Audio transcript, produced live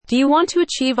Do you want to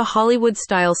achieve a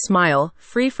Hollywood-style smile,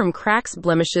 free from cracks,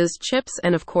 blemishes, chips,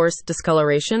 and of course,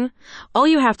 discoloration? All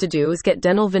you have to do is get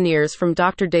dental veneers from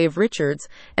Dr. Dave Richards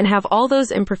and have all those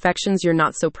imperfections you're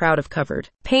not so proud of covered.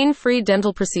 Pain-free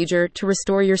dental procedure to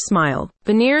restore your smile.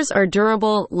 Veneers are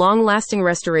durable, long-lasting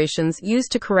restorations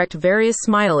used to correct various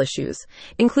smile issues,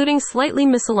 including slightly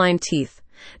misaligned teeth.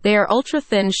 They are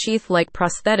ultra-thin sheath-like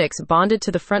prosthetics bonded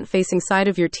to the front-facing side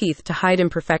of your teeth to hide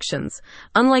imperfections.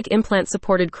 Unlike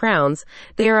implant-supported crowns,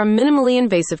 they are a minimally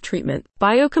invasive treatment.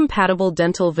 Biocompatible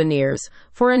dental veneers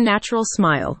for a natural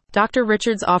smile. Dr.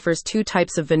 Richards offers two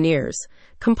types of veneers: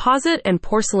 composite and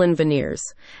porcelain veneers.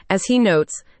 As he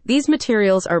notes, these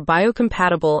materials are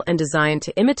biocompatible and designed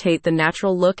to imitate the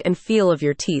natural look and feel of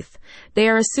your teeth. They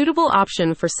are a suitable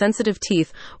option for sensitive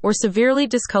teeth or severely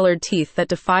discolored teeth that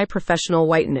defy professional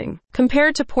whitening.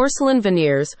 Compared to porcelain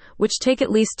veneers, which take at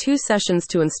least 2 sessions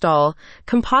to install,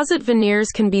 composite veneers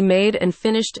can be made and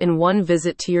finished in one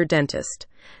visit to your dentist.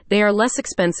 They are less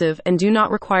expensive and do not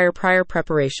require prior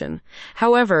preparation.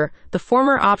 However, the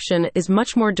former option is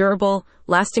much more durable,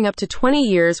 lasting up to 20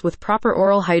 years with proper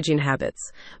oral hygiene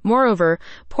habits. Moreover,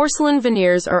 porcelain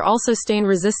veneers are also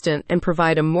stain-resistant and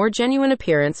provide a more genuine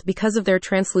appearance because of their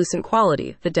translucent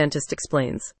quality, the dentist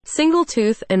explains. Single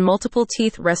tooth and multiple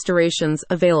teeth restorations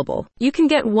available. You can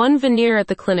get one veneer at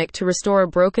the clinic to restore a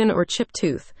broken or chipped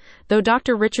tooth, though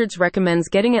Dr. Richards recommends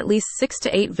getting at least 6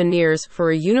 to 8 veneers for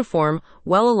a uniform,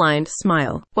 well-aligned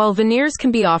smile. While veneers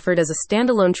can be offered as a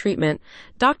standalone treatment,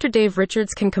 Dr. Dave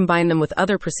Richards can combine them with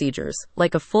other procedures,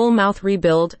 like a full mouth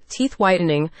rebuild, teeth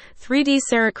whitening, 3D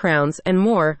CEREC crowns, and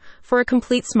more, for a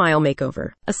complete smile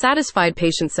makeover. A satisfied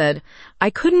patient said, "I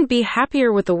couldn't be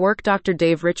happier with the work Dr.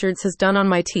 Dave Richards has done on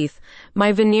my teeth.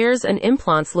 My veneers and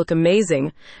implants look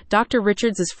amazing. Dr.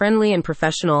 Richards is friendly and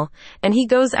professional, and he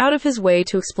goes out of his way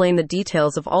to explain the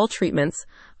details of all treatments.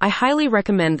 I highly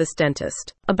recommend this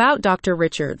dentist." About Dr.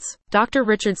 Richards. Dr.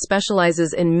 Richards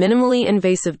specializes in minimally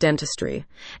invasive dentistry,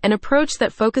 an approach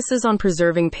that focuses on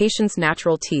preserving patients'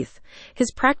 natural teeth.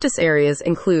 His practice areas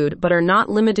include, but are not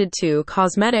limited to,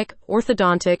 cosmetic,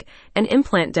 orthodontic, and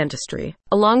implant dentistry.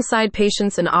 Alongside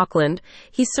patients in Auckland,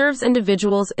 he serves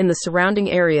individuals in the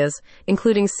surrounding areas,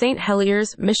 including St.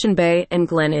 Heliers, Mission Bay, and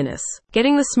Glen Innes.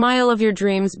 Getting the smile of your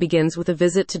dreams begins with a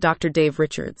visit to Dr. Dave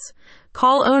Richards.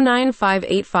 Call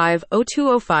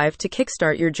 09585-0205 to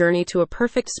kickstart your journey to a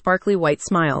perfect sparkly white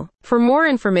smile. For more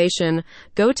information,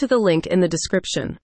 go to the link in the description.